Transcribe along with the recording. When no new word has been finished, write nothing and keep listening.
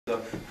The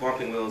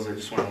Whomping Willows, I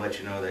just want to let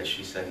you know that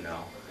she said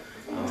no.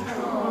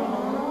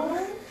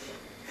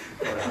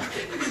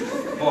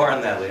 But, more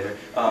on that later.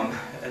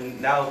 And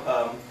now,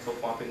 the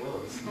Whomping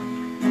Willows.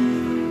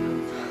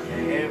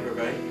 Hey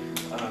everybody.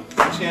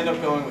 Actually end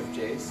up going with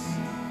Jace.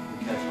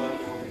 Catch what? I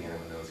don't think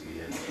anyone knows who he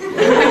is.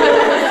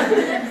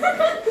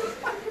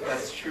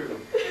 That's true.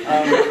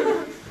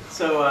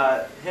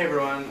 Hey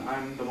everyone,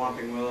 I'm the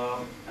Whomping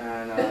Willow,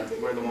 and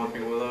we're the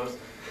Whomping Willows,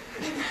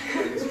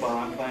 at least while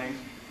I'm playing.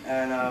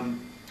 And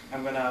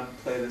I'm going to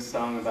play this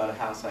song about a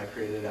house I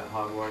created at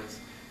Hogwarts.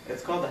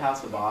 It's called the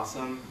House of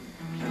Awesome.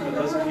 And for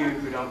those of you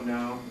who don't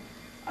know,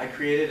 I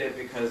created it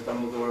because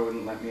Dumbledore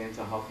wouldn't let me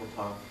into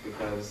Hufflepuff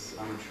because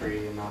I'm a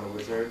tree and not a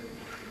wizard.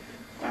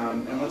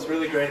 And what's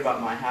really great about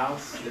my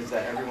house is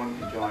that everyone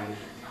can join.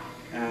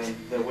 And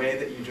the way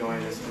that you join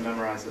is to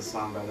memorize this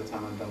song by the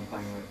time I'm done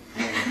playing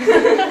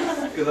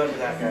it. Good luck with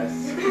that,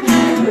 guys.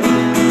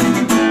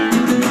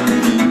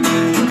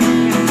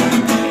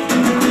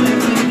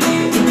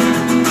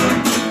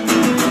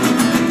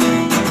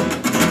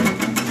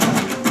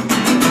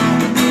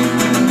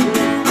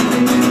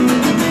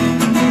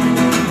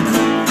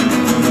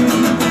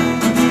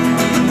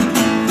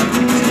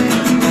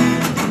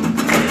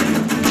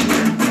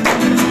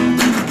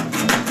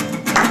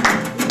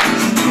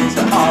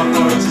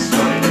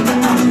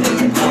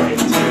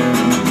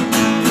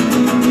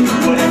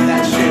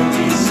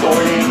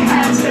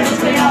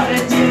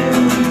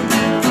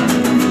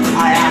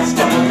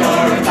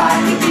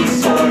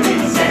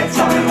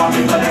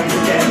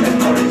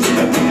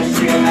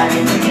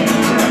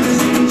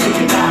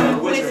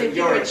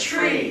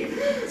 Tree.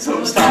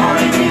 So star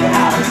in your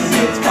house,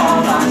 it's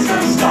called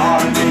awesome.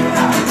 Star in your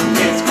house,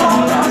 it's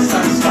called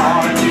awesome.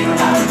 Star in your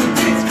house,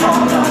 it's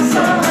called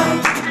awesome.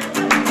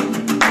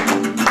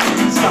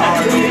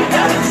 Star in your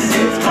house,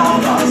 it's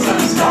called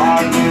awesome.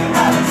 Star in your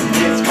house,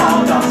 it's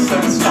called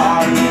awesome.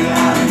 Star in your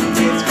house,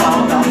 it's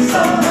called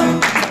awesome.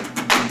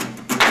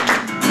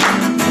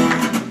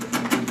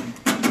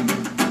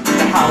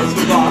 The house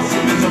of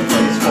awesome is a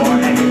place for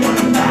anyone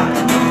to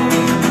matter.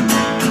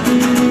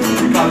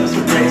 Regardless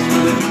of race,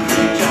 religion,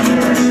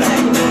 gender, or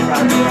secular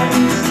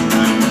preference.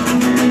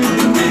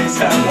 We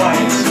accept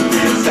whites, we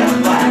accept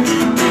blacks,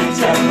 we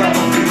accept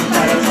rebels, we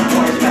riders on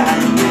horseback,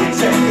 we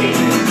accept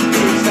Asians, we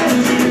accept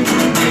Jews,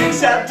 we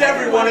accept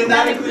everyone, and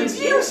that includes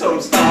you. So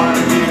star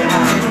in your